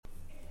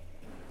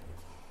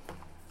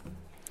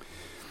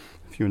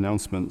few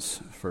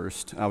announcements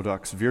first.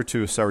 Audax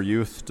Virtus, our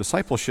youth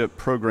discipleship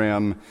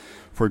program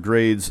for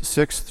grades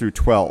 6 through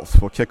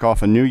 12, will kick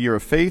off a new year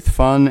of faith,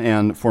 fun,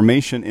 and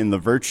formation in the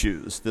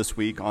virtues this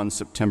week on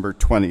September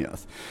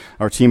 20th.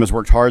 Our team has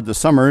worked hard this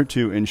summer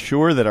to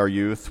ensure that our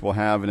youth will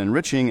have an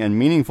enriching and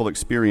meaningful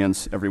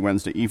experience every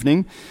Wednesday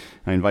evening.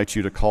 I invite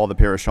you to call the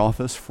parish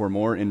office for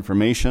more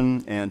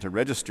information and to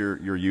register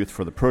your youth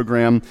for the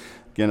program.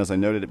 Again, as I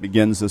noted, it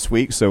begins this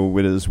week, so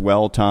it is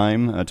well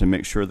time to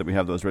make sure that we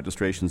have those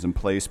registrations in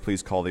place.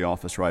 Please call the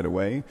office right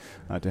away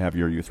to have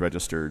your youth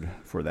registered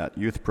for that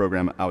youth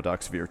program,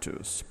 Audax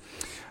Virtus.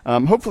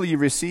 Hopefully you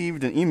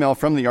received an email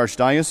from the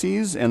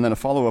Archdiocese and then a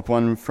follow-up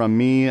one from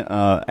me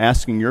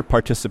asking your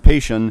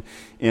participation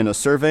in a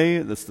survey.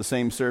 That's the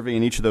same survey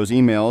in each of those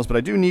emails, but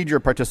I do need your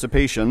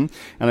participation,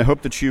 and I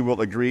hope that you will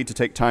agree to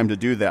take time to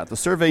do that. The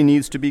survey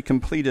needs to be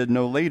completed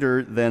no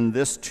later than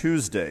this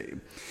Tuesday.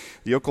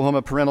 The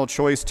Oklahoma Parental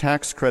Choice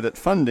Tax Credit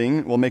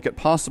funding will make it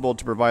possible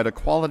to provide a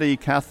quality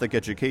Catholic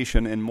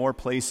education in more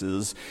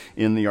places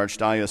in the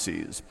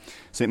Archdiocese.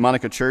 St.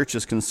 Monica Church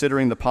is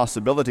considering the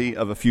possibility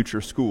of a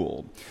future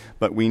school,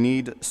 but we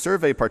need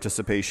survey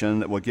participation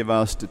that will give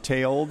us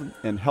detailed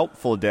and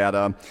helpful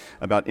data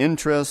about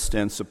interest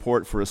and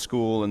support for a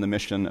school in the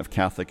mission of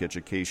Catholic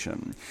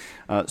education.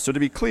 So to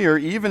be clear,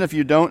 even if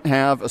you don't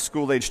have a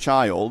school-age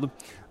child,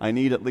 I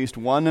need at least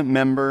one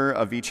member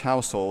of each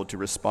household to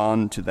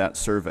respond to that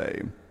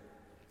survey.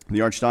 The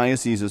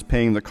Archdiocese is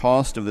paying the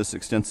cost of this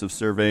extensive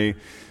survey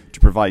to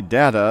provide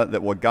data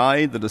that will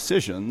guide the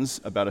decisions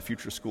about a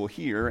future school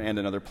here and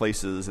in other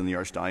places in the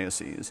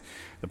Archdiocese.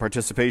 The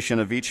participation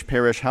of each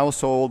parish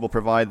household will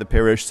provide the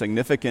parish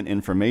significant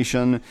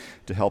information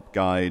to help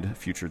guide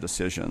future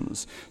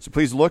decisions. So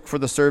please look for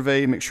the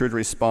survey, make sure to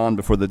respond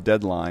before the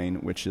deadline,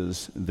 which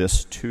is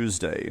this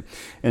Tuesday.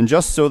 And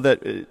just so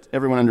that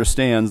everyone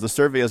understands, the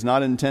survey is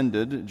not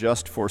intended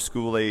just for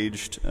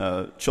school-aged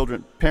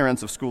children,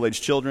 parents of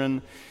school-aged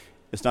children.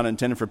 It's not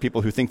intended for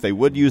people who think they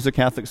would use a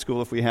Catholic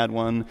school if we had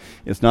one.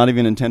 It's not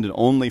even intended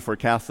only for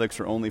Catholics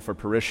or only for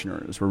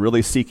parishioners. We're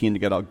really seeking to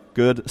get a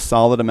good,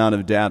 solid amount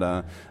of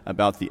data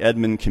about the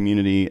Edmond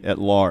community at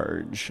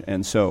large.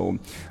 And so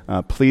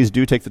please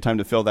do take the time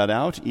to fill that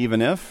out, even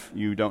if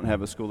you don't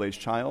have a school-age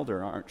child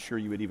or aren't sure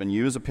you would even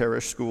use a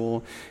parish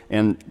school.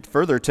 And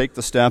further, take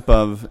the step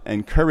of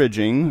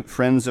encouraging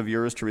friends of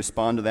yours to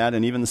respond to that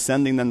and even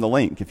sending them the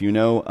link. If you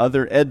know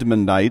other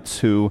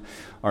Edmondites who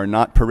are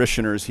not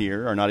parishioners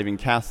here, are not even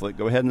Catholic,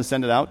 go ahead and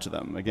send it out to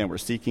them. Again, we're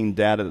seeking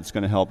data that's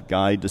going to help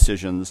guide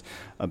decisions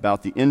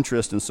about the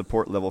interest and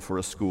support level for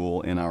a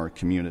school in our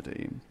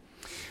community.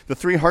 The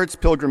Three Hearts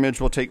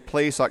pilgrimage will take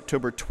place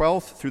October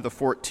 12th through the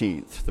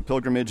 14th. The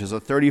pilgrimage is a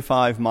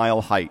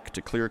 35-mile hike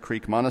to Clear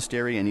Creek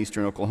Monastery in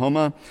eastern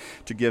Oklahoma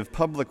to give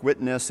public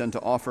witness and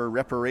to offer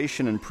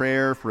reparation and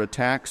prayer for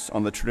attacks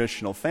on the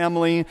traditional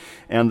family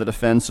and the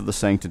defense of the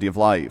sanctity of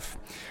life.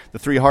 The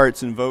Three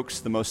Hearts invokes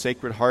the most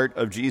sacred heart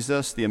of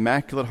Jesus, the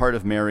Immaculate Heart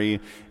of Mary,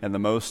 and the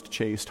most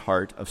chaste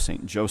heart of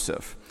St.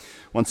 Joseph.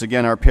 Once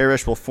again, our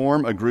parish will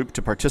form a group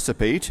to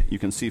participate. You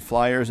can see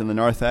flyers in the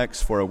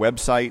narthex for a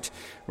website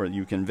where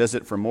you can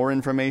visit for more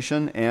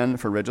information and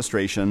for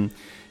registration.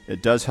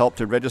 It does help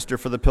to register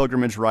for the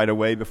pilgrimage right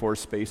away before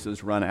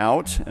spaces run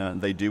out.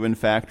 They do, in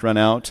fact, run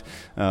out.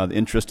 The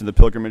interest in the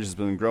pilgrimage has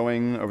been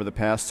growing over the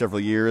past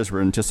several years.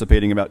 We're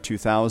anticipating about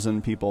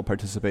 2,000 people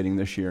participating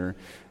this year,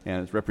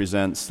 and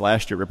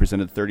last year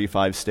represented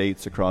 35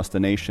 states across the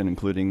nation,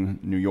 including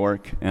New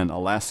York and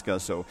Alaska.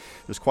 So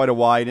there's quite a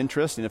wide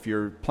interest, and if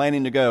you're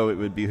planning to go, it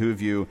would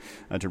behoove you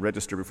to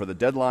register before the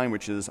deadline,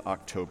 which is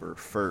October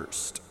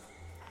 1st.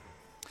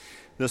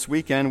 This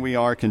weekend, we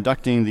are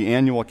conducting the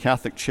annual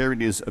Catholic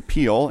Charities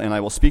Appeal, and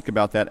I will speak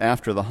about that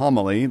after the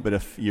homily, but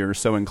if you're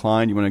so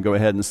inclined, you want to go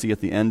ahead and see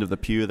at the end of the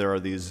pew, there are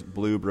these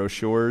blue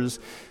brochures.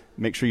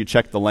 Make sure you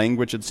check the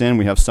language it's in.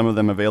 We have some of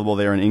them available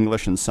there in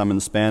English and some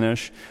in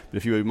Spanish, but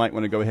if you might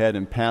want to go ahead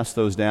and pass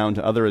those down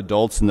to other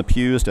adults in the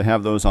pews to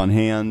have those on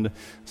hand,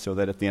 so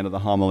that at the end of the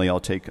homily, I'll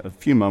take a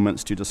few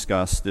moments to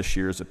discuss this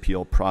year's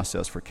appeal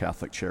process for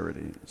Catholic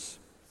Charities.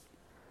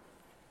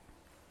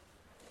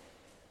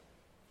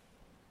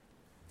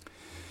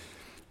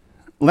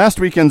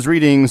 Last weekend's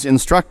readings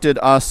instructed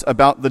us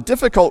about the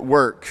difficult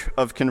work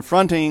of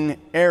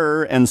confronting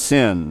error and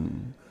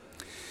sin.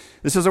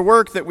 This is a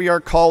work that we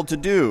are called to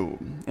do,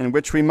 and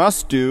which we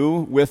must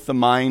do with the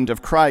mind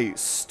of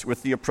Christ,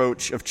 with the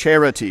approach of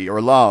charity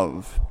or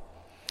love.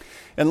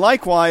 And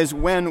likewise,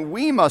 when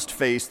we must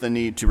face the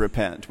need to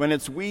repent, when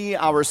it's we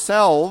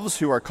ourselves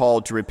who are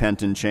called to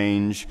repent and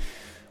change,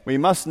 we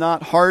must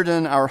not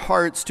harden our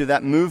hearts to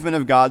that movement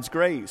of God's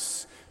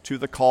grace, to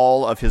the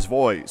call of his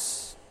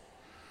voice.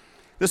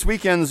 This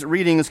weekend's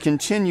readings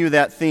continue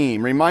that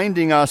theme,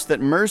 reminding us that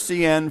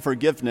mercy and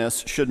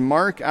forgiveness should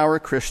mark our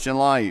Christian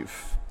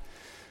life.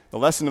 The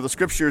lesson of the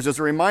Scriptures is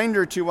a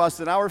reminder to us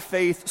that our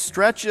faith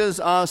stretches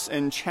us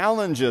and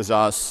challenges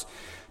us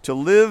to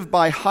live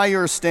by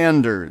higher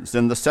standards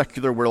than the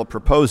secular world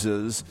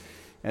proposes,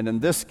 and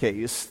in this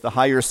case, the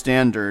higher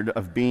standard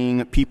of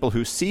being people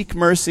who seek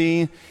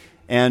mercy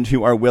and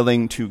who are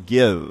willing to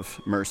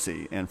give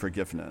mercy and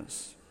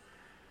forgiveness.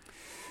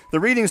 The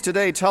readings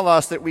today tell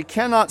us that we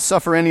cannot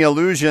suffer any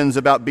illusions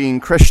about being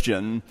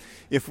Christian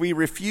if we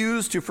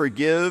refuse to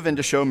forgive and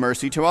to show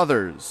mercy to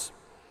others.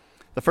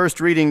 The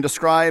first reading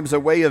describes a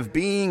way of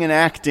being and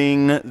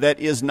acting that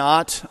is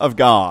not of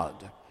God.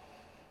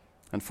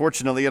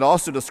 Unfortunately, it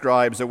also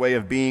describes a way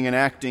of being and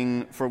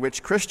acting for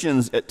which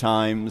Christians at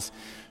times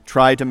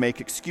try to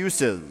make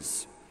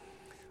excuses.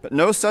 But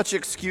no such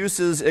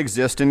excuses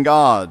exist in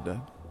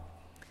God.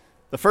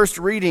 The first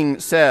reading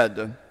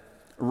said,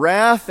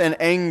 "Wrath and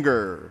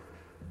anger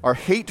are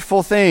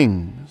hateful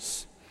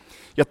things,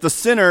 yet the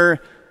sinner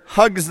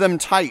hugs them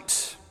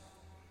tight.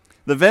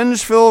 The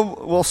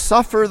vengeful will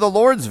suffer the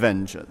Lord's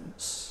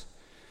vengeance.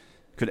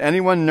 Could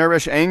anyone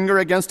nourish anger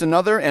against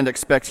another and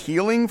expect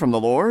healing from the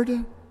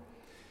Lord?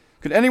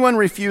 Could anyone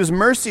refuse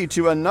mercy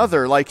to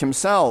another like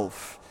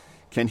himself?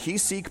 Can he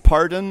seek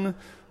pardon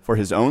for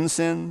his own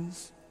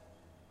sins?"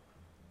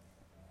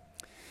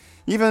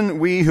 Even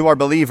we who are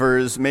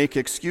believers make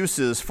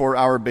excuses for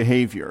our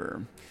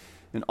behavior,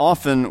 and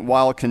often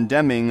while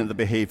condemning the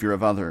behavior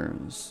of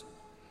others.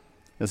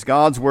 As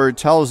God's word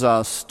tells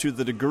us, to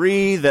the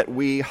degree that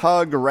we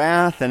hug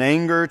wrath and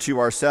anger to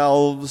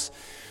ourselves,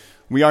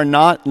 we are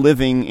not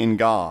living in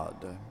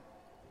God.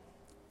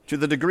 To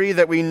the degree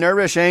that we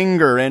nourish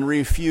anger and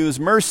refuse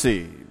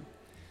mercy,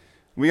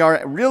 we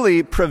are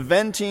really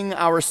preventing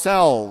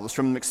ourselves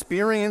from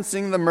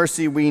experiencing the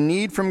mercy we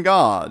need from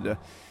God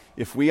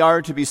if we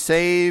are to be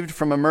saved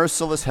from a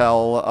merciless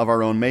hell of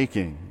our own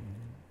making.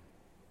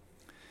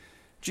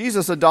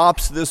 Jesus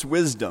adopts this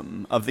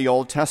wisdom of the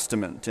Old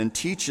Testament and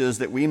teaches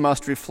that we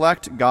must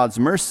reflect God's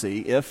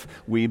mercy if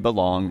we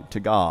belong to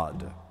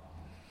God.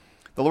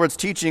 The Lord's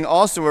teaching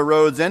also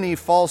erodes any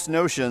false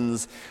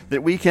notions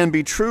that we can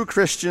be true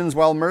Christians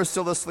while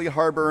mercilessly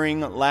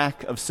harboring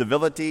lack of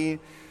civility,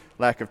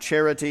 lack of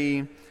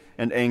charity,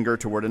 and anger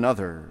toward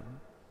another.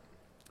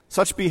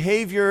 Such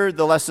behavior,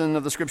 the lesson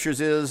of the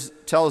Scriptures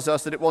tells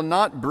us that it will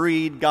not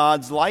breed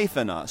God's life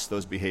in us,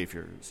 those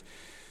behaviors.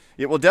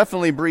 It will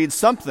definitely breed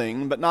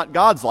something, but not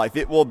God's life.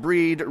 It will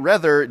breed,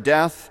 rather,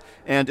 death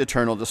and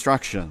eternal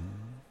destruction.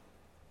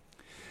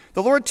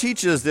 The Lord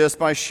teaches this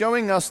by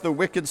showing us the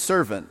wicked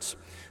servant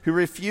who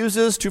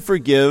refuses to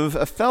forgive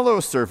a fellow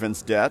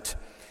servant's debt,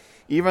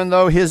 even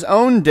though his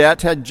own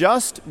debt had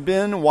just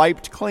been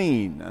wiped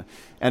clean,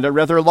 and a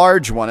rather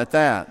large one at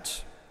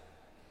that.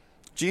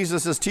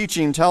 Jesus'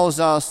 teaching tells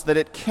us that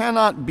it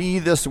cannot be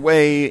this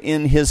way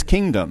in his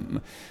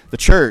kingdom, the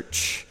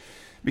church,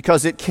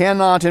 because it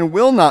cannot and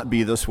will not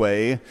be this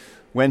way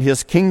when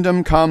his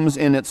kingdom comes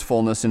in its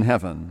fullness in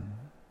heaven.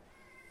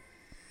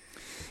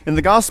 In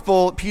the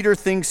gospel, Peter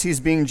thinks he's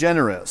being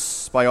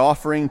generous by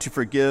offering to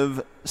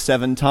forgive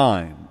 7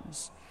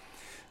 times.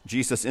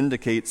 Jesus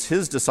indicates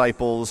his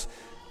disciples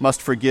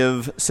must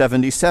forgive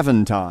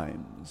 77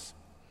 times.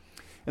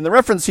 And the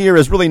reference here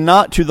is really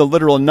not to the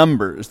literal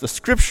numbers. The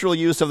scriptural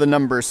use of the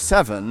number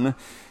 7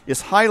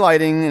 is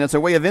highlighting, and it's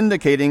a way of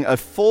indicating a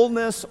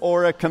fullness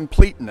or a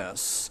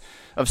completeness.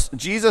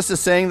 Jesus is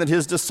saying that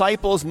his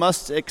disciples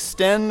must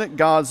extend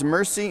God's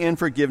mercy and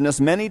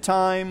forgiveness many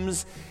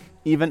times,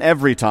 even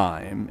every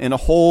time, in a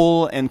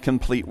whole and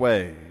complete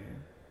way.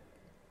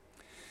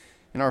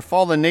 In our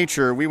fallen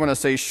nature, we want to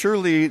say,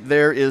 surely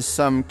there is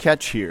some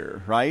catch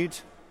here, right?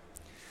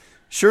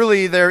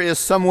 Surely there is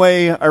some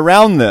way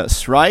around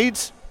this,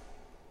 right?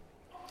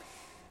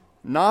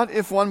 Not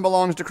if one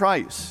belongs to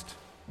Christ.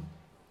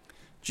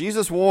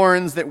 Jesus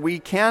warns that we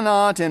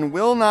cannot and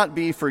will not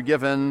be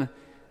forgiven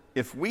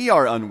if we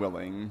are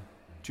unwilling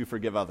to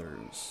forgive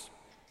others.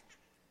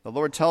 The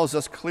Lord tells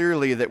us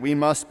clearly that we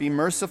must be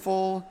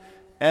merciful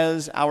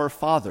as our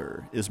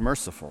Father is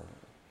merciful.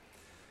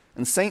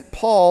 And St.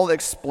 Paul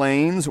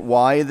explains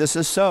why this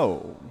is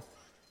so.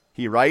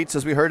 He writes,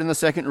 as we heard in the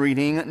second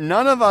reading,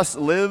 "None of us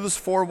lives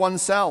for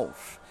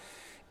oneself.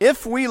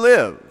 If we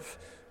live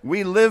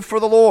for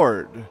the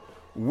Lord.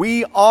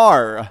 We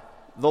are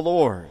the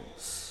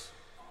Lord's."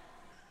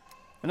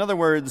 In other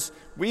words,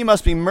 we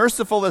must be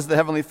merciful as the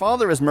Heavenly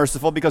Father is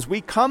merciful because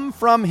we come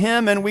from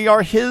him and we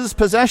are his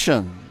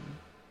possession.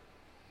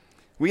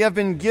 We have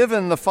been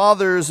given the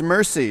Father's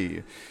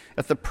mercy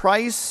at the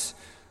price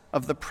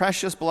of the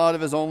precious blood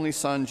of his only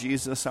Son,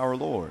 Jesus our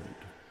Lord.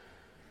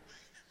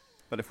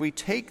 But if we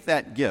take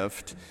that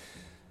gift,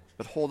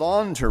 but hold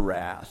on to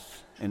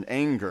wrath and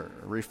anger,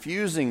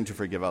 refusing to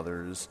forgive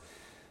others,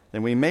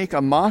 then we make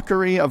a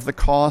mockery of the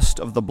cost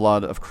of the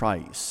blood of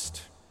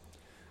Christ.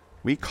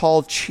 We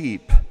call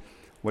cheap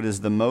what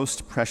is the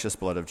most precious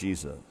blood of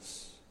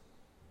Jesus.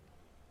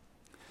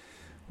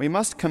 We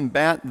must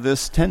combat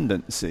this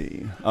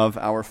tendency of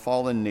our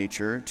fallen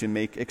nature to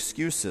make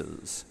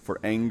excuses for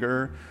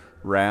anger,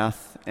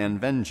 wrath, and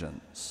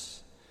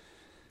vengeance.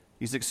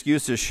 These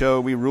excuses show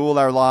we rule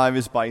our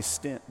lives by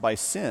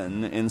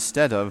sin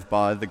instead of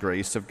by the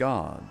grace of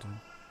God.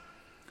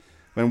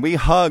 When we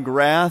hug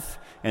wrath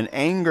and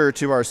anger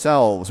to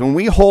ourselves, when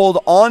we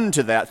hold on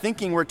to that,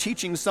 thinking we're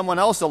teaching someone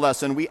else a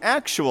lesson, we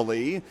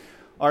actually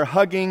are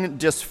hugging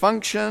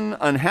dysfunction,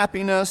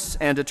 unhappiness,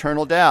 and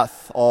eternal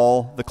death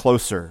all the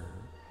closer.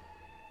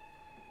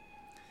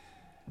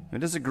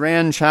 It is a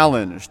grand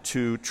challenge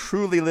to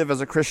truly live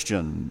as a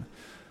Christian,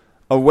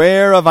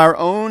 aware of our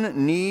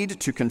own need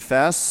to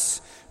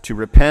confess, to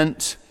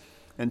repent,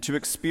 and to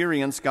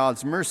experience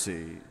God's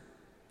mercy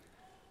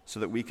so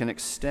that we can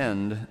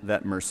extend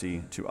that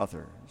mercy to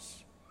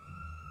others.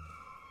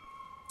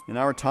 In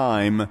our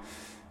time,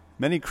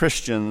 many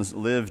Christians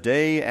live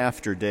day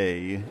after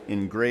day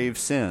in grave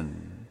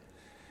sin,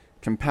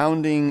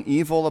 compounding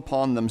evil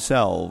upon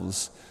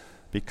themselves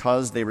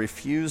because they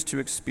refuse to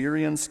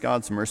experience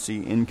God's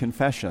mercy in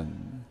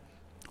confession,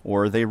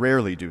 or they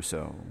rarely do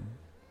so.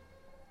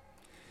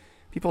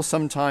 People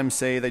sometimes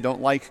say they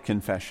don't like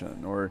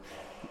confession, or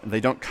they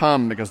don't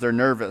come because they're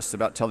nervous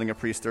about telling a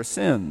priest their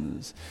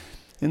sins.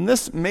 And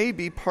this may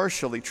be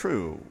partially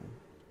true,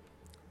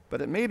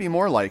 but it may be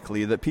more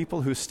likely that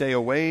people who stay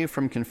away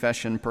from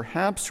confession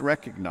perhaps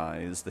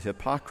recognize the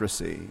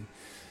hypocrisy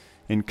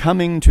in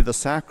coming to the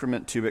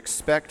sacrament to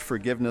expect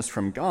forgiveness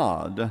from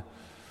God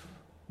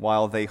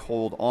while they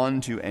hold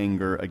on to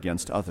anger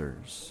against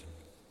others.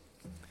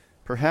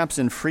 Perhaps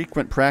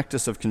infrequent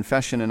practice of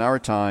confession in our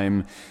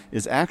time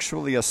is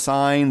actually a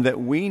sign that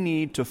we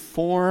need to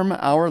form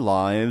our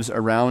lives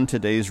around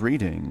today's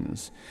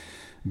readings,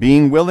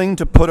 being willing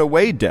to put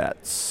away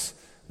debts,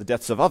 the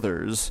debts of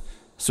others,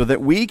 so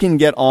that we can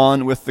get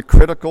on with the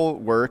critical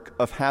work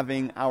of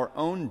having our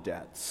own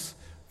debts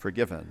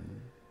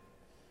forgiven.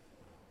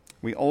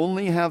 We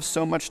only have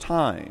so much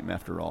time,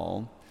 after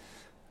all,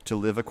 to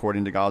live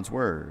according to God's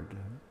word.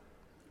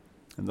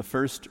 And the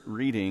first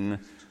reading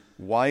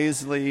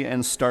wisely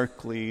and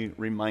starkly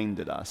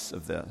reminded us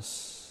of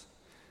this.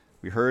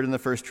 We heard in the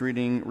first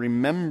reading,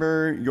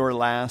 "Remember your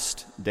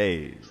last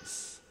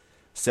days.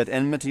 Set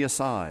enmity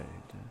aside.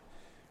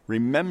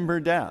 Remember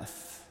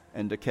death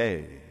and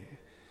decay,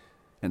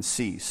 and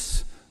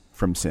cease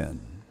from sin."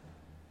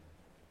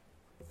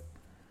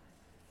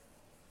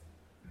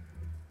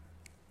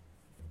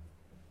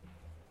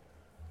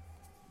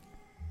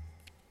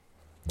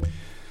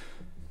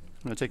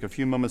 I'm going to take a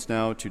few moments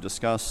now to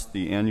discuss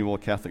the annual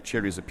Catholic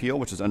Charities Appeal,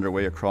 which is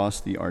underway across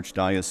the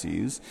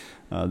Archdiocese.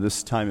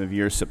 This time of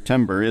year,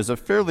 September, is a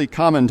fairly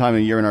common time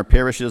of year in our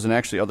parishes and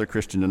actually other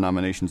Christian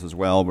denominations as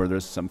well, where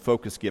there's some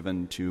focus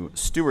given to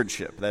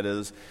stewardship. That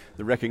is,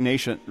 the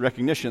recognition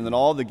that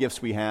all the gifts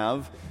we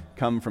have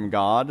come from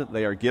God.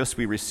 They are gifts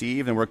we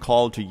receive and we're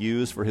called to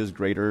use for His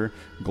greater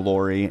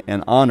glory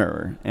and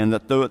honor. And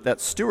that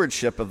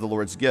stewardship of the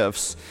Lord's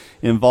gifts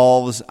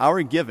involves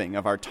our giving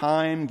of our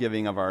time,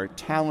 giving of our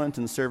talent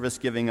and service,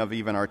 giving of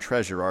even our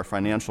treasure, our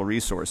financial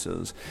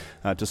resources,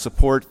 to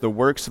support the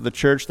works of the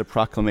church, the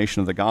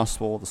proclamation of the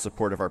gospel, the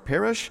support of our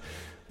parish,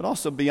 but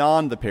also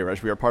beyond the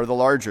parish. We are part of the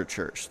larger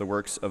church, the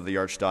works of the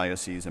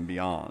Archdiocese and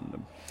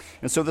beyond.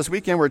 And so this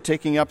weekend we're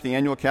taking up the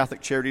annual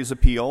Catholic Charities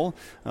Appeal.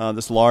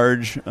 This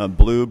large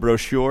blue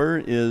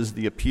brochure is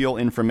the appeal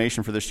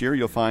information for this year.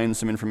 You'll find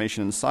some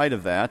information inside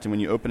of that, and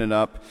when you open it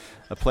up,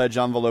 a pledge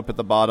envelope at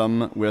the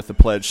bottom with a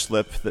pledge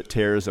slip that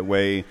tears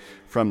away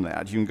from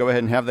that. You can go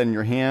ahead and have that in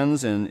your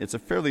hands, and it's a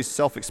fairly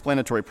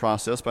self-explanatory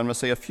process, but I'm going to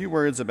say a few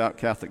words about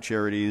Catholic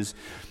Charities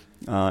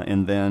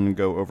and then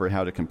go over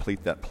how to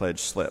complete that pledge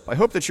slip. I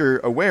hope that you're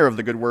aware of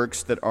the good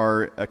works that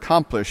are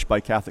accomplished by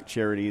Catholic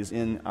Charities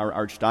in our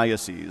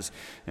Archdiocese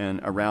and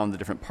around the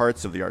different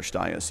parts of the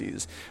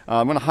Archdiocese.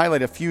 I'm going to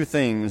highlight a few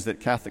things that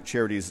Catholic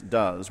Charities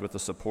does with the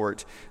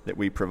support that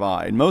we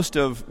provide. Most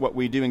of what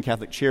we do in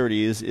Catholic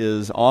Charities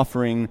is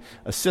offering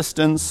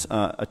assistance,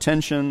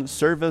 attention,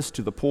 service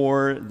to the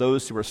poor,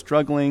 those who are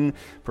struggling,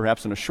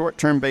 perhaps on a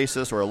short-term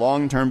basis or a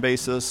long-term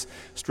basis.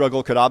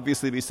 Struggle could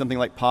obviously be something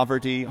like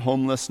poverty,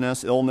 homelessness,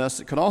 illness.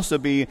 It could also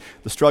be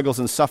the struggles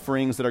and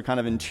sufferings that are kind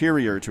of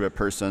interior to a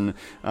person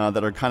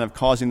that are kind of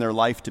causing their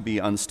life to be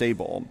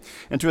unstable.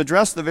 And to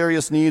address the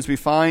various needs we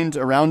find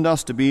around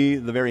us to be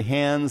the very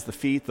hands, the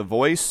feet, the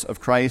voice of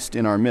Christ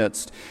in our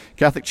midst,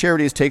 Catholic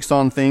Charities takes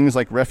on things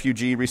like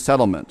refugee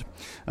resettlement,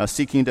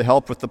 seeking to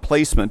help with the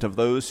placement of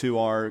those who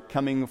are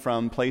coming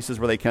from places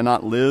where they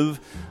cannot live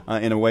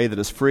in a way that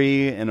is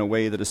free, in a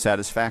way that is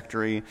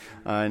satisfactory.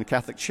 And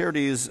Catholic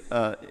Charities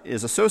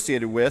is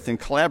associated with and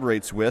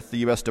collaborates with the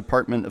U.S.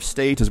 Department of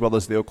State as well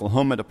as the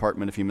Oklahoma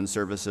Department of Human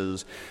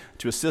Services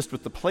to assist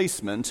with the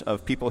placement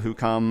of people who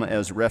come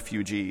as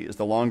refugees,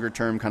 the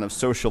longer-term kind of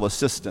social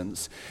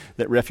assistance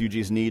that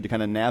refugees need to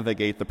kind of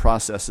navigate the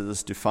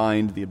processes to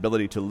find the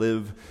ability to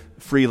live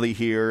freely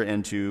here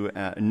and to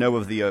know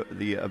of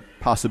the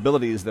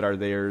possibilities that are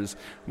theirs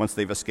once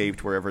they've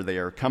escaped wherever they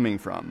are coming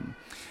from.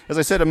 As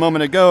I said a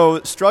moment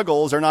ago,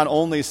 struggles are not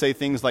only, say,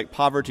 things like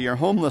poverty or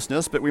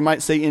homelessness, but we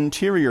might say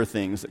interior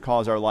things that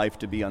cause our life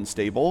to be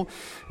unstable.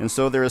 And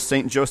so there is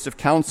St. Joseph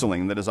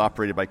Counseling that is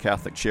operated by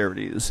Catholic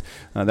Charities.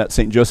 That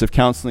St. Joseph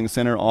Counseling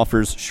Center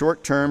offers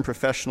short-term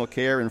professional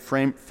care and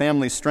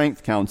family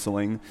strength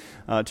counseling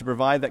to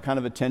provide that kind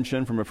of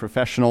attention from a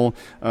professional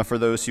for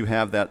those who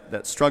have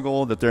that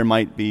struggle, that there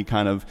might be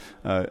kind of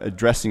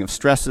addressing of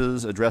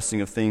stresses,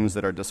 addressing of things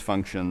that are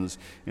dysfunctions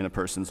in a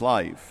person's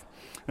life.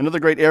 Another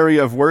great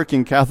area of work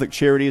in Catholic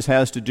Charities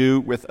has to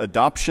do with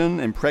adoption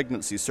and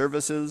pregnancy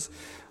services.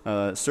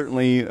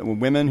 Certainly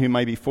women who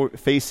might be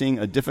facing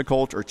a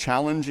difficult or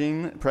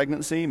challenging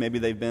pregnancy. Maybe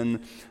they've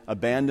been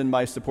abandoned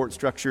by support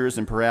structures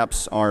and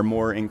perhaps are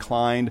more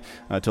inclined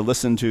to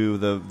listen to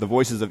the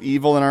voices of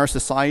evil in our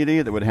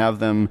society that would have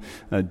them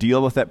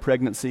deal with that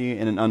pregnancy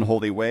in an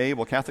unholy way.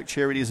 Well, Catholic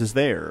Charities is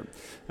there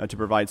to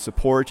provide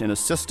support and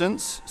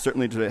assistance,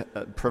 certainly to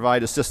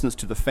provide assistance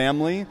to the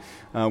family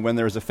when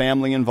there's a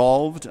family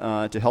involved,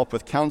 to help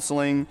with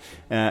counseling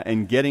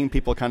and getting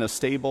people kind of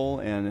stable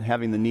and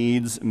having the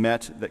needs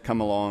met that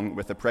come along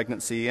with a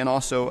pregnancy, and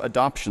also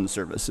adoption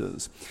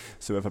services.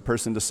 So if a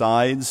person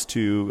decides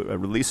to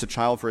release a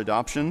child for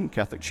adoption,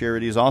 Catholic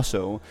Charities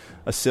also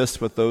assists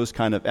with those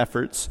kind of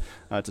efforts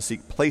to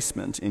seek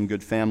placement in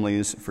good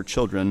families for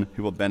children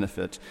who will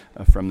benefit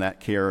from that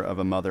care of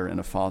a mother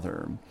and a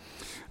father.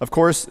 Of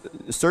course,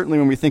 certainly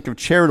when we think of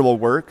charitable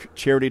work,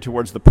 charity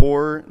towards the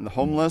poor and the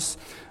homeless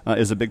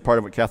is a big part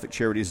of what Catholic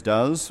Charities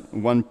does.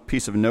 One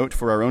piece of note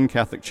for our own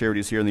Catholic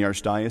Charities here in the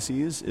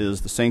Archdiocese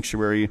is the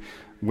Sanctuary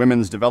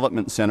Women's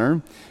Development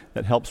Center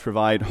that helps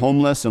provide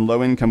homeless and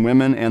low-income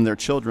women and their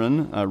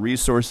children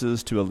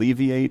resources to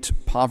alleviate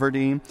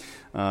poverty,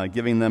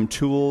 giving them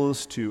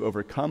tools to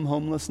overcome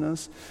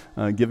homelessness,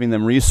 giving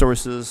them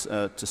resources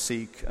to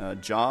seek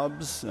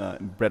jobs,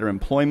 better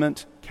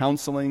employment,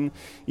 counseling,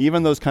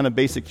 even those kind of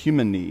basic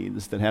human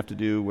needs that have to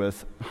do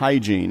with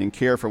hygiene and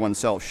care for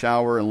oneself,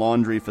 shower and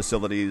laundry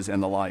facilities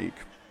and the like.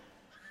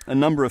 A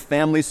number of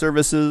family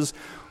services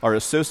are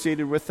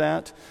associated with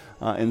that.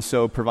 And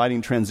so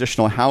providing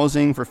transitional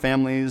housing for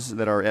families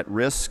that are at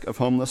risk of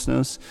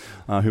homelessness,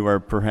 who are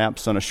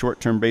perhaps on a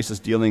short-term basis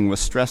dealing with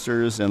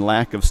stressors and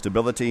lack of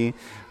stability,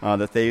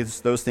 that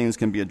those things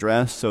can be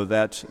addressed so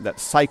that that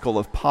cycle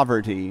of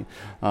poverty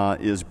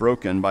is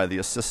broken by the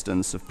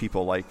assistance of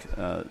people like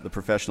the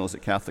professionals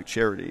at Catholic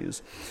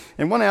Charities.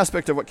 And one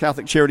aspect of what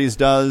Catholic Charities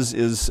does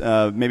is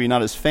maybe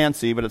not as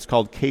fancy, but it's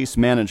called case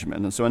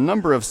management. And so a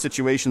number of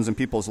situations in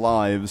people's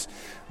lives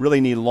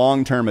really need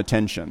long-term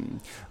attention.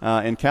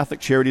 And Catholic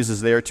Charities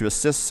is there to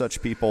assist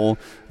such people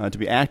to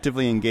be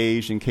actively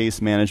engaged in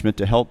case management,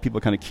 to help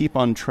people kind of keep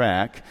on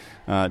track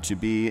to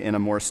be in a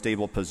more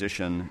stable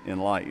position in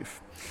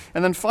life.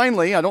 And then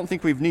finally, I don't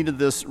think we've needed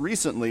this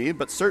recently,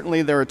 but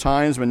certainly there are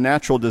times when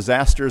natural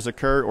disasters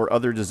occur or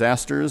other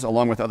disasters,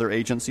 along with other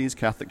agencies.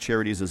 Catholic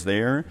Charities is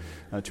there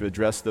to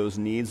address those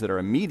needs that are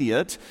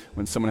immediate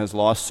when someone has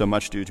lost so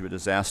much due to a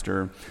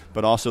disaster,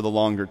 but also the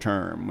longer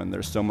term when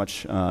there's so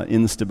much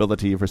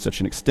instability for such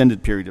an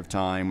extended period of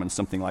time, when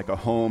something like a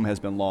home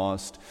has been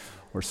lost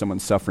or someone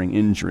suffering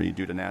injury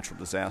due to natural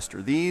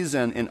disaster. These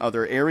and in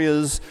other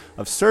areas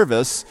of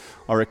service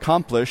are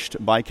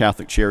accomplished by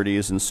Catholic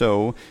Charities, and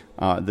so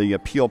the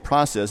appeal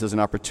process is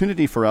an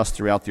opportunity for us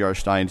throughout the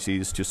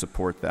Archdiocese to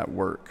support that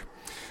work.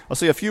 I'll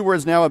say a few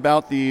words now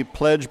about the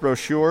pledge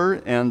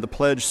brochure and the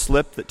pledge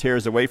slip that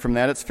tears away from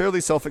that. It's fairly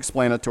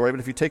self-explanatory,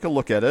 but if you take a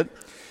look at it,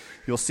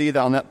 you'll see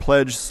that on that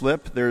pledge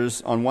slip,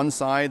 there's on one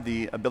side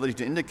the ability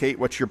to indicate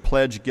what your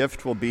pledge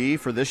gift will be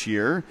for this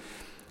year,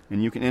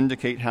 and you can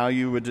indicate how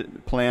you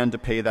would plan to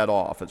pay that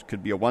off. It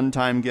could be a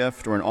one-time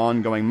gift or an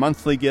ongoing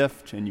monthly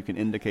gift, and you can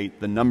indicate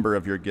the number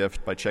of your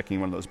gift by checking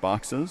one of those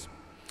boxes.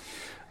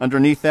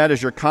 Underneath that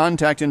is your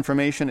contact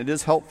information. It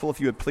is helpful if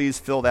you would please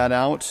fill that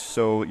out.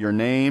 So your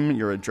name,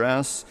 your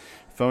address,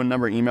 phone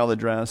number, email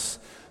address.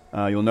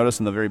 You'll notice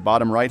on the very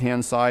bottom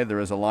right-hand side there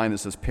is a line that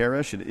says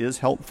parish. It is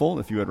helpful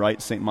if you would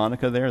write St.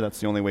 Monica there. That's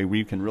the only way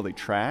we can really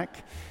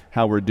track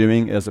how we're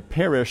doing as a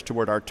parish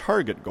toward our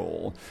target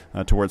goal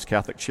towards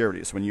Catholic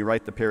Charities. When you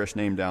write the parish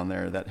name down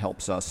there, that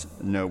helps us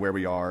know where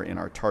we are in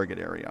our target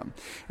area.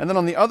 And then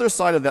on the other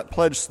side of that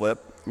pledge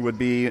slip would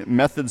be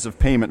methods of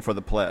payment for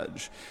the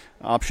pledge.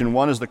 Option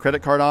 1 is the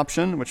credit card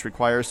option, which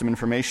requires some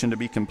information to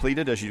be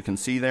completed, as you can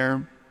see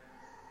there.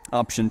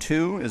 Option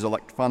 2 is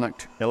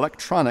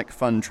electronic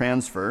fund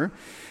transfer.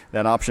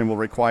 That option will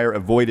require a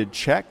voided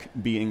check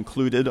be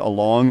included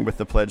along with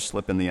the pledge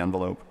slip in the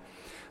envelope.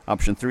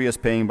 Option 3 is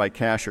paying by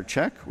cash or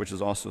check, which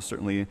is also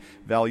certainly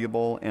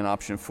valuable. And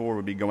option 4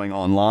 would be going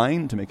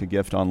online to make a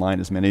gift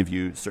online, as many of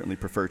you certainly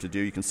prefer to do.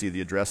 You can see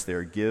the address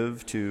there,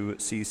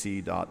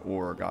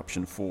 give2cc.org,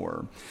 option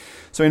 4.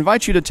 So I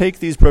invite you to take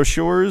these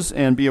brochures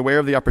and be aware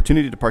of the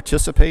opportunity to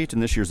participate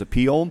in this year's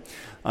appeal.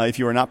 If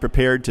you are not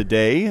prepared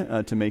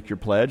today to make your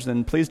pledge,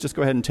 then please just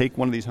go ahead and take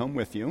one of these home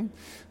with you.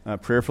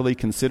 Prayerfully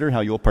consider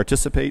how you'll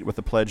participate with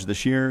the pledge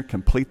this year.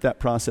 Complete that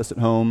process at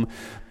home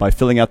by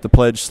filling out the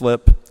pledge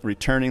slip,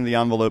 returning the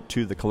envelope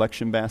to the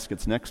collection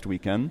baskets next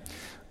weekend,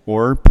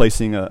 or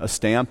placing a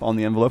stamp on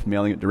the envelope,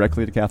 mailing it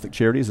directly to Catholic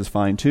Charities is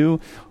fine too.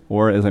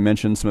 Or, as I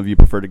mentioned, some of you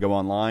prefer to go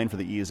online for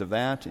the ease of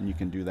that, and you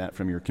can do that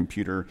from your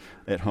computer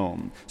at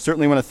home.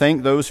 Certainly want to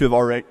thank those who have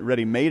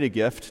already made a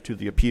gift to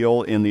the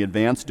appeal in the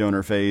advanced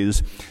donor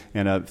phase,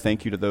 and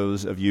thank you to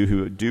those of you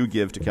who do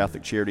give to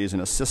Catholic Charities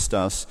and assist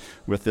us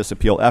with this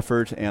appeal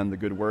effort and the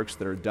good works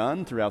that are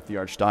done throughout the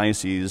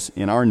Archdiocese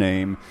in our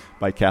name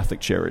by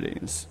Catholic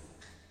Charities.